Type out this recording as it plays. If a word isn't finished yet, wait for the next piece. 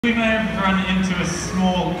We may have run into a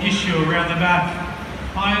small issue around the back.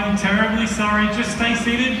 I am terribly sorry. Just stay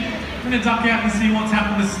seated. I'm going to duck out and see what's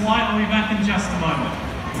happened to Slight. I'll be back in just a moment.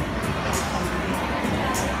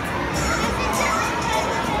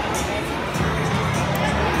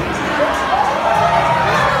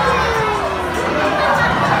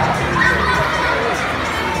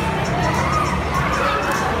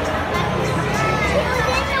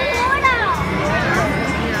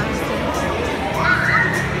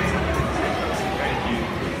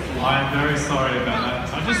 I am very sorry about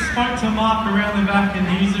that. I just spoke to Mark around the back and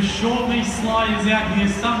he's assured me Sly is out here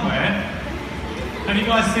somewhere. Have you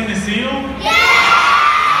guys seen the seal? Yeah!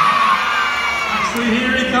 Actually,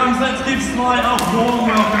 here he comes. Let's give Sly a warm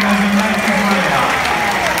welcome as he makes his way out.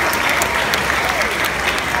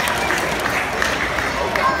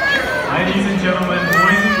 Ladies and gentlemen,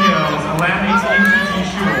 boys and girls, allow me to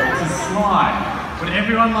introduce you all to Sly. Would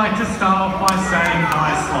everyone like to start off by saying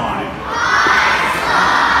hi, Sly?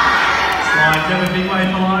 Sly, do you have a big wave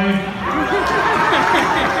below?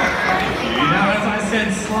 Thank you. Now, as I said,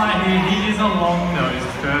 Sly here, he is a long-nosed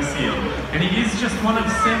fur seal, and he is just one of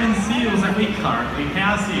 7 seals that we currently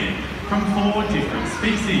house here, from 4 different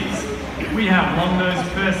species. We have long-nosed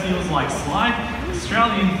fur seals like Sly,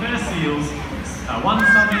 Australian fur seals, one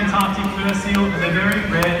sub-Antarctic fur seal, and the very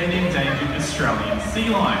rare and endangered Australian sea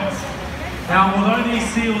lions. Now, although these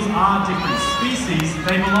seals are different species,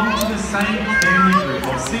 they belong to the same family group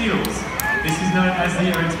of seals. This is known as the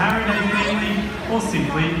Otaridae family, or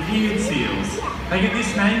simply eared seals. They get this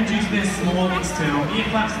name due to their small external ear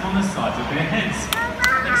flaps on the sides of their heads.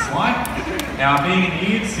 Next slide. Now, being an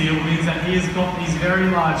eared seal means that he has got these very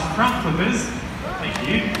large front flippers. Thank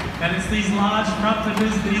you. And it's these large front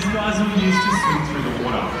flippers these guys will use to swim through the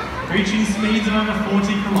water, reaching speeds of over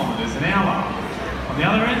 40 kilometers an hour. On the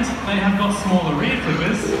other end, they have got smaller rear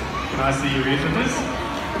flippers. Can I see your rear flippers?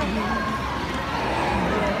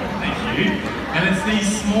 Thank you. And it's these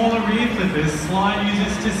smaller rear flippers Sly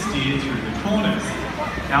uses to steer through the corners.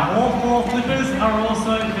 Now, all 4 flippers are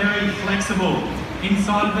also very flexible.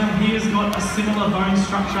 Inside of them, he has got a similar bone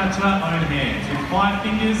structure to our own hands, with 5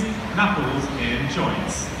 fingers, knuckles, and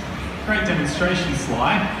joints. Great demonstration,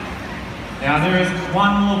 Sly. Now, there is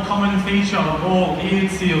one more common feature of all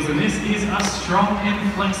eared seals, and this is a strong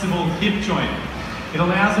and flexible hip joint. It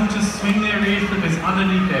allows them to swing their rear flippers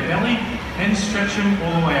underneath their belly and stretch them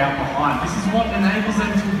all the way out behind. This is what enables them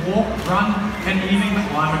to walk, run, and even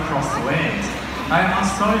climb across the land. They are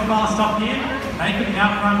so fast up here, they can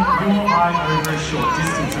outrun your eye over a short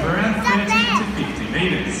distance of around 30 to 50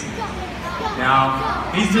 meters. Now,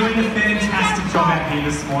 he's doing a fantastic job out here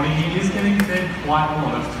this morning. He is getting fed quite a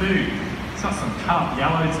lot of food. He's got some carp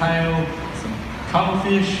yellowtail, some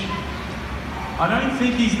cuttlefish. I don't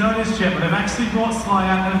think he's noticed yet, but I've actually brought Sly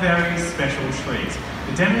out a very special treat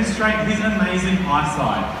to demonstrate his amazing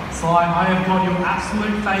eyesight. Sly, I have got your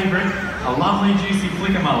absolute favourite, a lovely juicy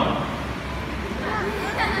flicker mullet.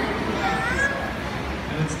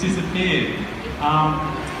 And it's disappeared.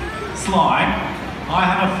 Sly, I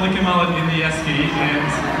have a flicker mullet in the esky and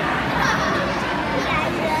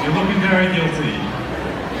you're looking very guilty.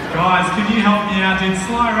 Guys, can you help me out? Did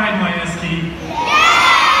Sly raid my esky?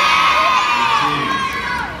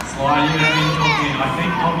 Sly, you have been talked in. I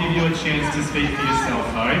think I'll give you a chance to speak for yourself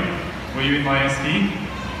though. Were you in my esky?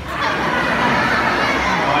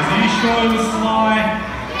 Guys, are you sure it was Sly?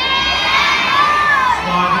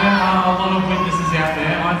 Sly, there are a lot of witnesses out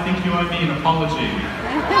there. I think you owe me an apology.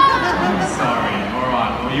 I'm sorry.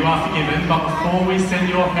 Alright, well you are forgiven, but before we send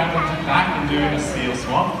you off out the back and do a seal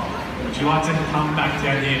swap, would you like to come back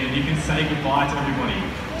down here and you can say goodbye to everybody?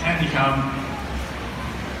 Can you come?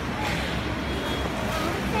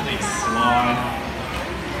 Thanks, Sly.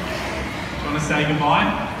 Do you want to say goodbye?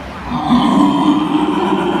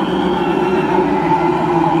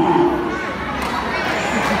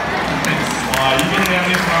 Thanks, Sly. You get down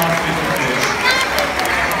here for us with the fish.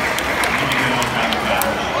 You can get off out the back.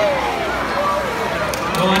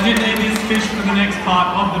 Well, I did need this fish for the next part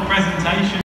of the presentation.